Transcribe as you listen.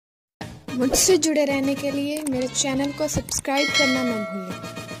मुझसे जुड़े रहने के लिए मेरे चैनल को सब्सक्राइब करना मत भूलें।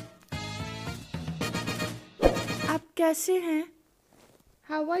 आप कैसे हैं?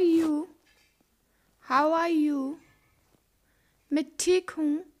 How are you? How are you? मैं ठीक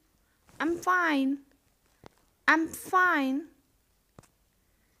हूँ। I'm fine. I'm fine.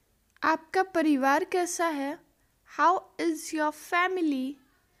 आपका परिवार कैसा है? How is your family?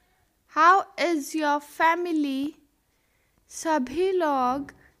 How is your family? सभी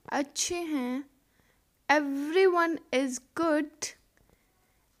लोग अच्छे हैं। Everyone is good.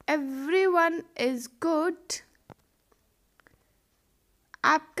 Everyone is good.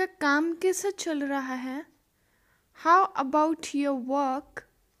 आपका काम कैसा चल रहा है? How about your work?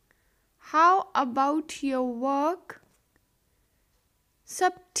 How about your work?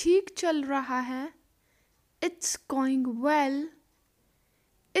 सब ठीक चल रहा है। It's going well.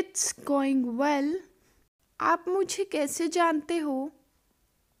 It's going well. आप मुझे कैसे जानते हो?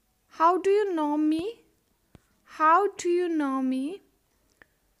 How do you know me? How do you know me?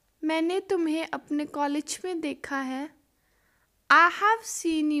 मैंने तुम्हें अपने कॉलेज में देखा है। I have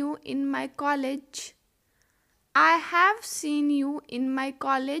seen you in my college. I have seen you in my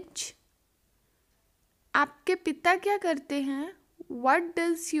college. आपके पिता क्या करते हैं? What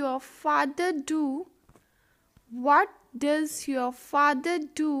does your father do? What does your father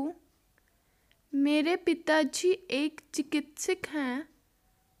do? मेरे पिताजी एक चिकित्सक हैं।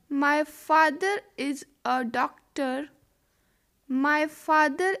 My father is a doctor. My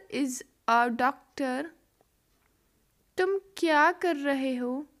father is a doctor. तुम क्या कर रहे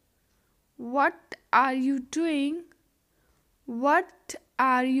हो? What are you doing? What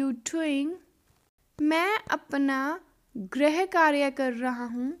are you doing? मैं अपना गृह कार्य कर रहा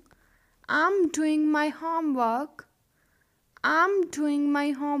हूँ। I'm doing my homework. I'm doing my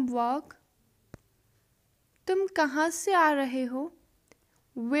homework. तुम कहाँ से आ रहे हो?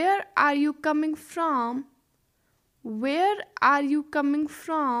 Where are you coming from? Where are you coming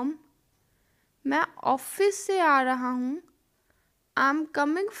from? मैं ऑफिस से आ रहा हूँ। I'm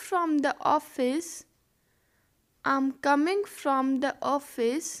coming from the office. I'm coming from the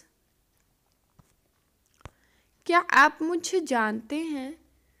office. क्या आप मुझे जानते हैं?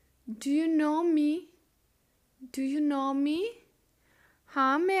 Do you know me? Do you know me?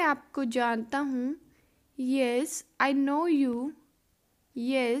 हाँ, मैं आपको जानता हूँ। Yes, I know you.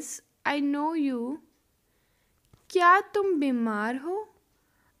 Yes, I know you. क्या तुम बीमार हो?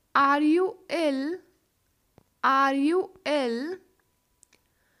 Are you ill? Are you ill?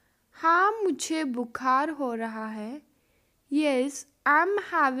 हाँ, मुझे बुखार हो रहा है। Yes, I'm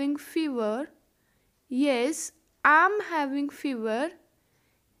having fever. Yes, I'm having fever.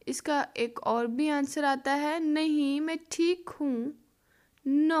 इसका एक और भी आंसर आता है। नहीं, मैं ठीक हूँ।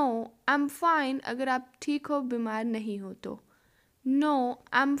 No, I'm fine. अगर आप ठीक हो, बीमार नहीं हो तो। No,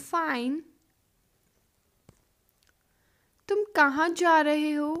 I'm fine. तुम कहाँ जा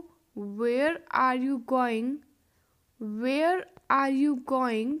रहे हो? Where are you going? Where are you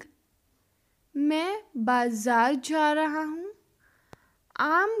going? मैं बाजार जा रहा हूँ।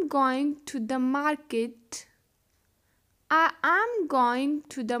 I'm going to the market. I am going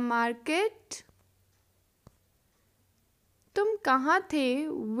to the market. तुम कहाँ थे?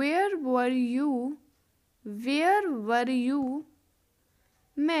 Where were you? Where were you?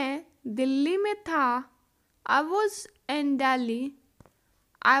 मैं दिल्ली में था। I was in Delhi.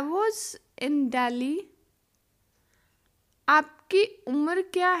 I was in Delhi. आपकी उम्र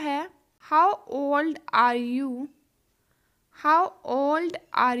क्या है? How old are you? How old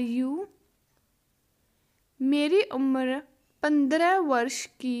are you? मेरी उम्र 15 वर्ष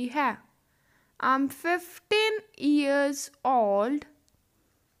की है। I'm 15 years old.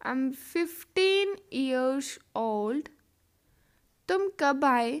 I'm 15 years old. तुम कब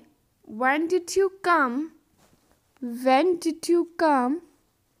आए? When did you come? When did you come?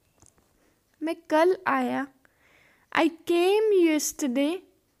 मैं कल आया। I came yesterday.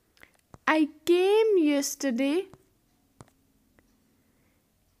 I came yesterday.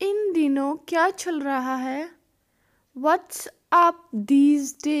 इन दिनों क्या चल रहा है? What's up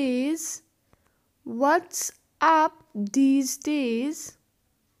these days? What's up these days?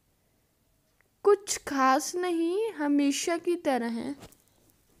 कुछ खास नहीं, हमेशा की तरह है।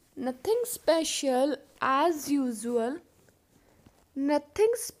 Nothing special as usual.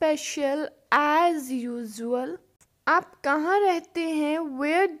 Nothing special as usual. आप कहाँ रहते हैं?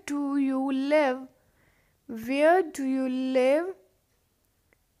 Where do you live? Where do you live?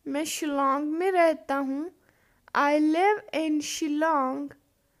 मैं शिलोंग में रहता हूँ। I live in Shillong.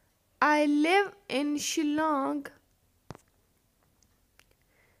 I live in Shillong.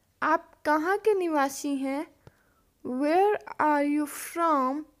 आप कहाँ के निवासी हैं? Where are you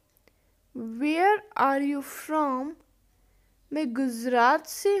from? Where are you from? मैं गुजरात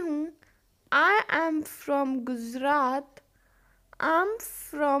से हूँ. I am from Gujarat. I am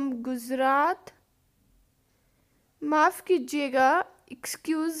from Gujarat. माफ़ कीजिएगा.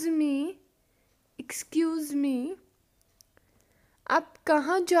 Excuse me. Excuse me. आप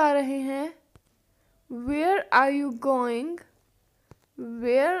कहाँ जा रहे हैं? Where are you going?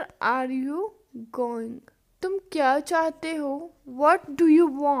 Where are you going? तुम क्या चाहते हो? What do you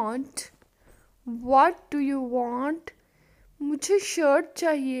want? What do you want? मुझे शर्ट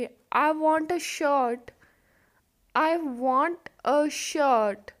चाहिए. I want a shirt. I want a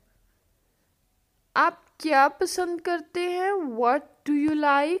shirt. आप क्या पसंद करते हैं? What do you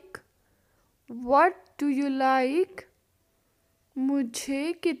like? What do you like?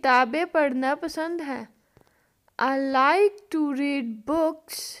 मुझे किताबें पढ़ना पसंद है. I like to read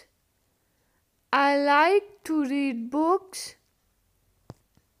books. I like to read books.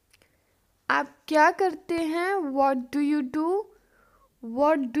 आप क्या करते हैं? What do you do?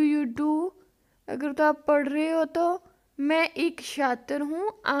 What do you do? अगर तो आप पढ़ रहे हो तो मैं एक छात्र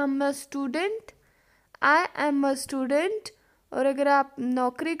हूँ. I am a student. I am a student. और अगर आप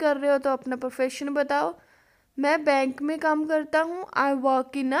नौकरी कर रहे हो तो अपना प्रोफेशन बताओ. मैं बैंक में काम करता हूँ. I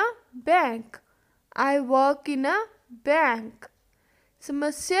work in a bank. I work in a bank.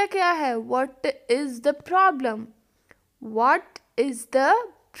 समस्या क्या है? What is the problem? What is the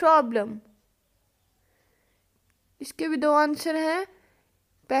problem? इसके भी दो आंसर हैं.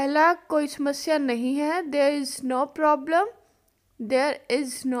 पहला, कोई समस्या नहीं है. There is no problem. There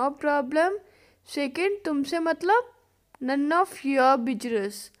is no problem. Second, तुमसे मतलब none of your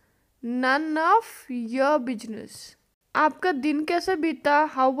business. None of your business. आपका दिन कैसा बीता?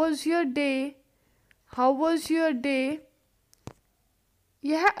 How was your day? How was your day?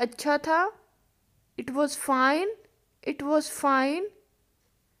 यह अच्छा था. It was fine. It was fine.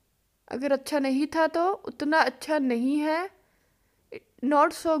 अगर अच्छा नहीं था तो उतना अच्छा नहीं है.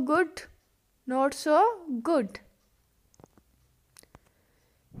 Not so good. Not so good.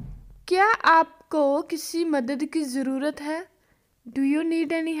 क्या आपको किसी मदद की ज़रूरत है? Do you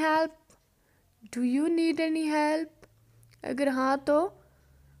need any help? Do you need any help? अगर हाँ तो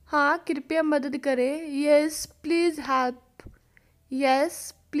हाँ, कृपया मदद करें. Yes, please help. Yes,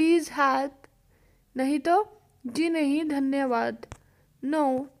 please help. नहीं तो जी नहीं धन्यवाद. No,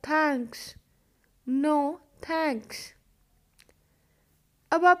 thanks. No, thanks.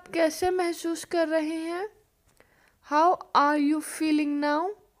 अब आप कैसे महसूस कर रहे हैं? How are you feeling now?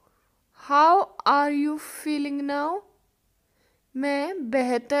 How are you feeling now? मैं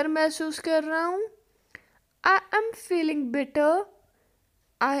बेहतर महसूस कर रहा हूँ. I am feeling better.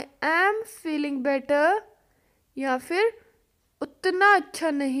 I am feeling better. या फिर उतना अच्छा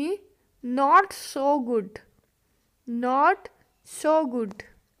नहीं. Not so good. Not so good.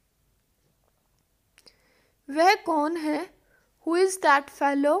 वह कौन है? Who is that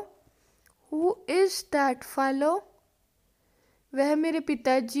fellow? Who is that fellow? वह मेरे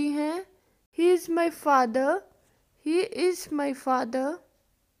पिताजी हैं. He is my father. He is my father.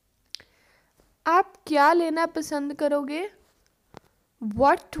 आप क्या लेना पसंद करोगे?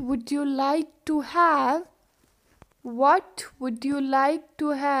 What would you like to have? What would you like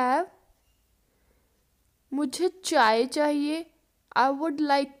to have? मुझे चाय चाहिए. I would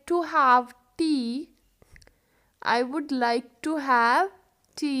like to have tea. I would like to have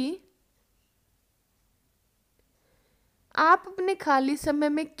tea. आप अपने खाली समय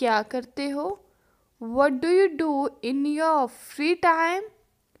में क्या करते हो? What do you do in your free time?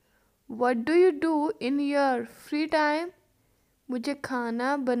 What do you do in your free time? मुझे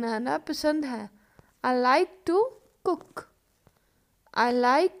खाना बनाना पसंद है. I like to cook. I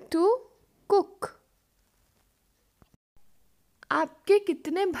like to cook. आपके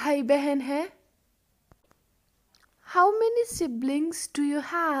कितने भाई बहन हैं? How many siblings do you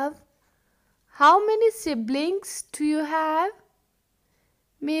have? How many siblings do you have?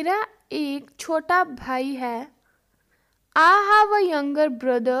 मेरा एक छोटा भाई है. I have a younger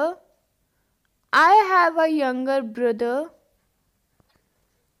brother. I have a younger brother.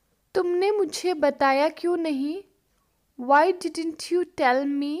 तुमने मुझे बताया क्यों नहीं? Why didn't you tell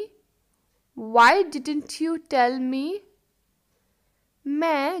me? Why didn't you tell me?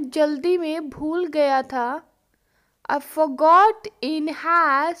 मैं जल्दी में भूल गया था. I forgot in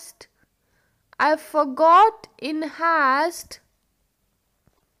haste. I forgot in haste.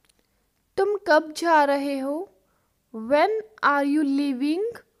 तुम कब जा रहे हो? When are you leaving?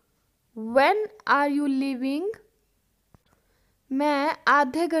 When are you leaving? मैं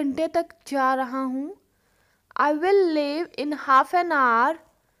आधे घंटे तक जा रहा हूँ. I will leave in half an hour.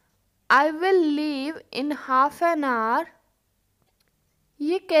 I will leave in half an hour.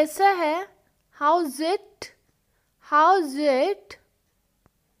 ये कैसा है? How's it? How's it?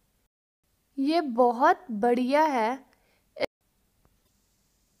 ये बहुत बढ़िया है।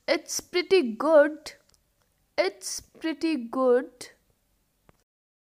 It's pretty good. It's pretty good.